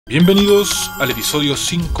Bienvenidos al episodio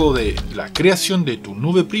 5 de la creación de tu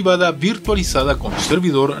nube privada virtualizada con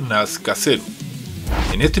Servidor Nas Casero.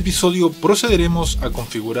 En este episodio procederemos a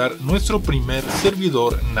configurar nuestro primer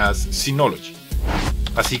servidor Nas Synology.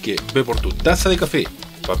 Así que ve por tu taza de café,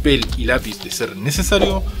 papel y lápiz de ser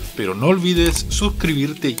necesario, pero no olvides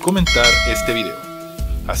suscribirte y comentar este video.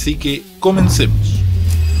 Así que comencemos.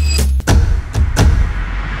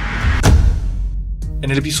 En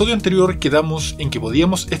el episodio anterior quedamos en que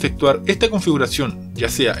podíamos efectuar esta configuración ya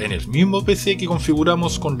sea en el mismo PC que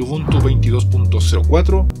configuramos con Ubuntu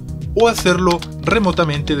 22.04 o hacerlo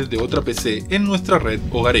remotamente desde otra PC en nuestra red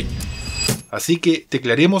hogareña. Así que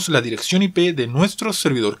teclearemos la dirección IP de nuestro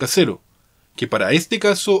servidor casero, que para este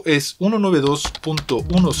caso es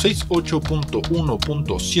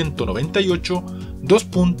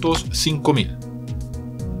 192.168.1.198.2.5000.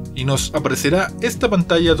 Y nos aparecerá esta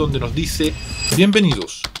pantalla donde nos dice: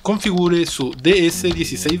 bienvenidos, configure su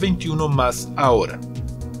DS1621 más ahora.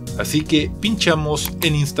 Así que pinchamos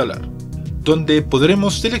en instalar, donde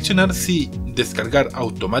podremos seleccionar si descargar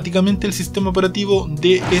automáticamente el sistema operativo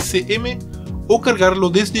DSM o cargarlo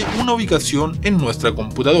desde una ubicación en nuestra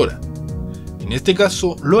computadora. En este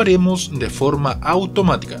caso lo haremos de forma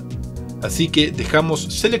automática, así que dejamos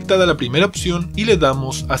selectada la primera opción y le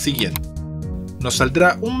damos a siguiente. Nos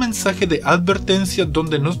saldrá un mensaje de advertencia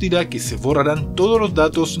donde nos dirá que se borrarán todos los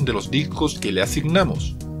datos de los discos que le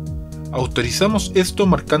asignamos. Autorizamos esto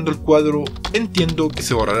marcando el cuadro "Entiendo que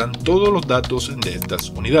se borrarán todos los datos de estas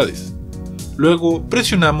unidades". Luego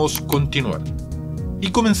presionamos continuar y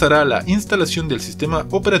comenzará la instalación del sistema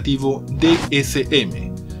operativo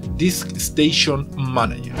DSM, Disk Station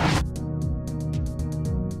Manager.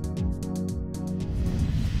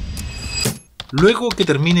 Luego que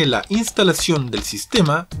termine la instalación del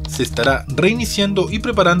sistema, se estará reiniciando y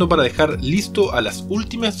preparando para dejar listo a las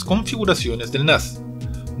últimas configuraciones del NAS,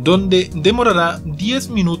 donde demorará 10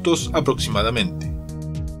 minutos aproximadamente.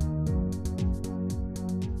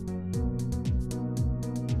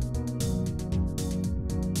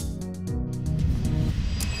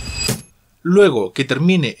 Luego que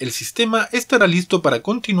termine el sistema, estará listo para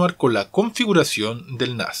continuar con la configuración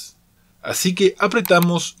del NAS. Así que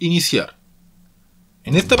apretamos Iniciar.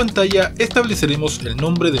 En esta pantalla estableceremos el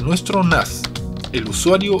nombre de nuestro NAS, el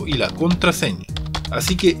usuario y la contraseña,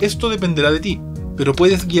 así que esto dependerá de ti, pero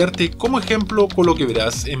puedes guiarte como ejemplo con lo que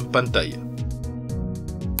verás en pantalla.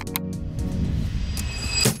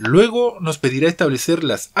 Luego nos pedirá establecer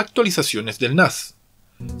las actualizaciones del NAS.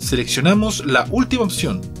 Seleccionamos la última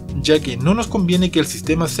opción, ya que no nos conviene que el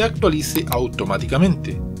sistema se actualice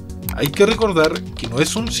automáticamente. Hay que recordar que no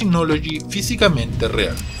es un Synology físicamente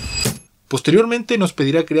real. Posteriormente nos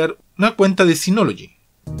pedirá crear una cuenta de Synology,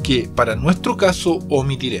 que para nuestro caso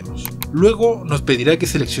omitiremos. Luego nos pedirá que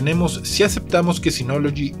seleccionemos si aceptamos que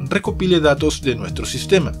Synology recopile datos de nuestro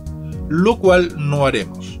sistema, lo cual no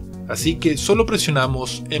haremos, así que solo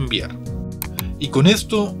presionamos Enviar. Y con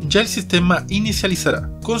esto ya el sistema inicializará,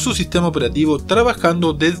 con su sistema operativo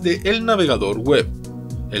trabajando desde el navegador web,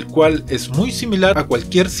 el cual es muy similar a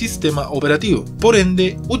cualquier sistema operativo, por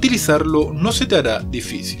ende utilizarlo no se te hará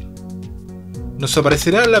difícil. Nos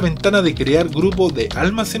aparecerá la ventana de Crear Grupo de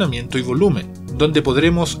almacenamiento y volumen, donde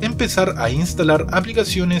podremos empezar a instalar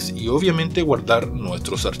aplicaciones y obviamente guardar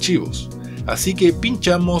nuestros archivos. Así que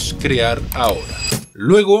pinchamos Crear ahora.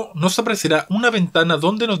 Luego nos aparecerá una ventana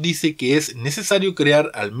donde nos dice que es necesario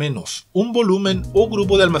crear al menos un volumen o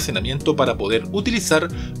grupo de almacenamiento para poder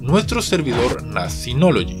utilizar nuestro servidor Nas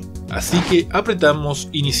Synology. Así que apretamos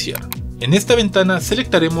Iniciar. En esta ventana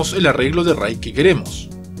selectaremos el arreglo de RAID que queremos.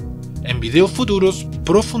 En videos futuros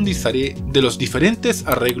profundizaré de los diferentes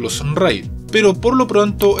arreglos RAID, pero por lo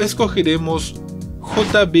pronto escogeremos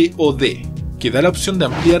JBOD, que da la opción de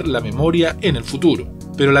ampliar la memoria en el futuro,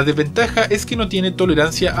 pero la desventaja es que no tiene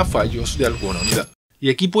tolerancia a fallos de alguna unidad. Y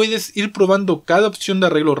aquí puedes ir probando cada opción de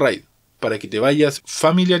arreglo RAID, para que te vayas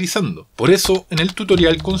familiarizando. Por eso en el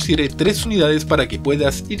tutorial consideré 3 unidades para que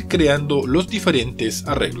puedas ir creando los diferentes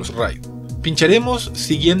arreglos RAID. Pincharemos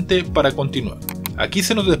Siguiente para continuar. Aquí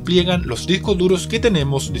se nos despliegan los discos duros que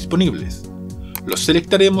tenemos disponibles. Los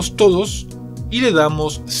selectaremos todos y le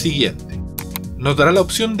damos Siguiente. Nos dará la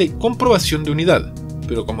opción de comprobación de unidad,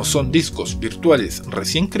 pero como son discos virtuales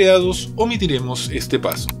recién creados, omitiremos este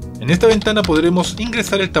paso. En esta ventana podremos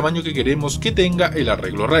ingresar el tamaño que queremos que tenga el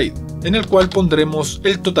arreglo RAID, en el cual pondremos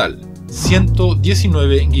el total,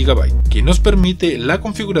 119 GB, que nos permite la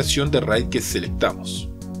configuración de RAID que selectamos.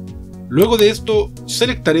 Luego de esto,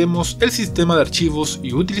 selectaremos el sistema de archivos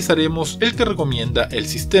y utilizaremos el que recomienda el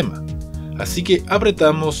sistema, así que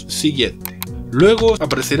apretamos Siguiente. Luego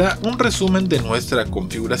aparecerá un resumen de nuestra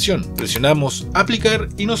configuración. Presionamos Aplicar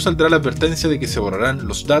y nos saldrá la advertencia de que se borrarán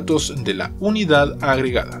los datos de la unidad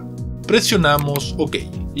agregada. Presionamos OK.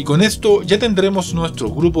 Y con esto ya tendremos nuestro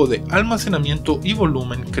grupo de almacenamiento y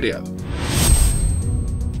volumen creado.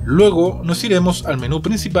 Luego nos iremos al menú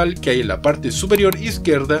principal que hay en la parte superior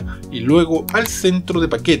izquierda y luego al centro de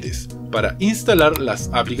paquetes para instalar las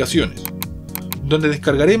aplicaciones, donde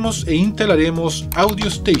descargaremos e instalaremos Audio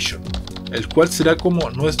Station, el cual será como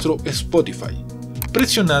nuestro Spotify,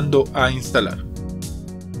 presionando a instalar.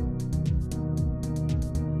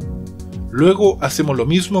 Luego hacemos lo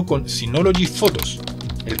mismo con Synology Fotos,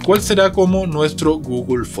 el cual será como nuestro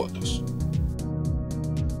Google Fotos.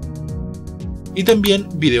 Y también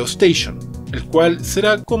Video Station, el cual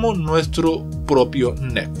será como nuestro propio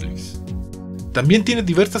Netflix. También tiene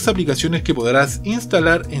diversas aplicaciones que podrás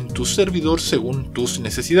instalar en tu servidor según tus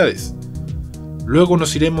necesidades. Luego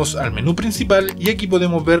nos iremos al menú principal y aquí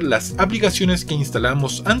podemos ver las aplicaciones que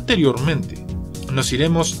instalamos anteriormente. Nos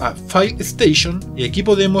iremos a File Station y aquí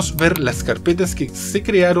podemos ver las carpetas que se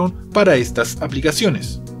crearon para estas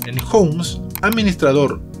aplicaciones. En Homes,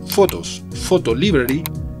 Administrador, Fotos, Photo Library,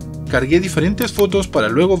 cargué diferentes fotos para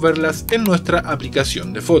luego verlas en nuestra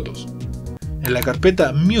aplicación de fotos. En la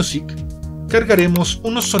carpeta Music, cargaremos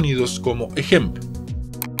unos sonidos como ejemplo.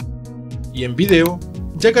 Y en video,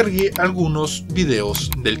 ya cargué algunos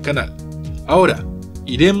videos del canal. Ahora,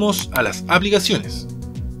 iremos a las aplicaciones.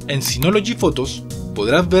 En Synology Fotos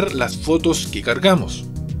podrás ver las fotos que cargamos,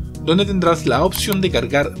 donde tendrás la opción de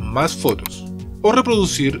cargar más fotos o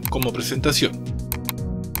reproducir como presentación.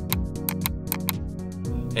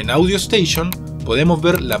 En Audio Station podemos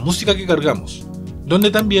ver la música que cargamos,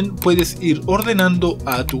 donde también puedes ir ordenando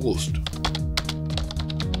a tu gusto.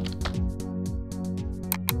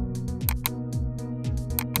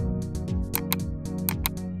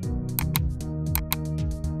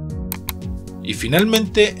 Y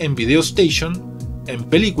finalmente en Video Station, en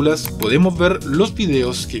películas podemos ver los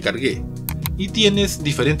videos que cargué, y tienes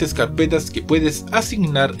diferentes carpetas que puedes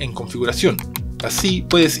asignar en configuración. Así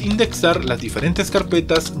puedes indexar las diferentes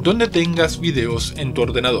carpetas donde tengas videos en tu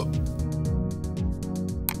ordenador.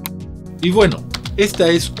 Y bueno, esta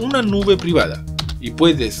es una nube privada y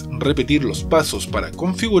puedes repetir los pasos para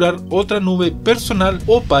configurar otra nube personal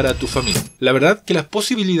o para tu familia. La verdad que las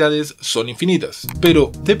posibilidades son infinitas,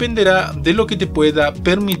 pero dependerá de lo que te pueda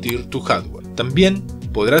permitir tu hardware. También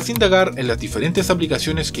podrás indagar en las diferentes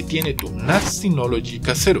aplicaciones que tiene tu NAS Synology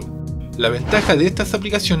casero. La ventaja de estas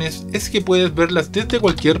aplicaciones es que puedes verlas desde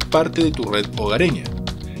cualquier parte de tu red hogareña,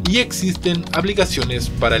 y existen aplicaciones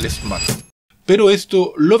para el smartphone. Pero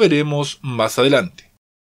esto lo veremos más adelante.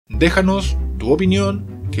 Déjanos tu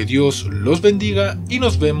opinión, que Dios los bendiga y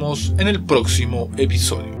nos vemos en el próximo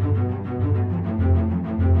episodio.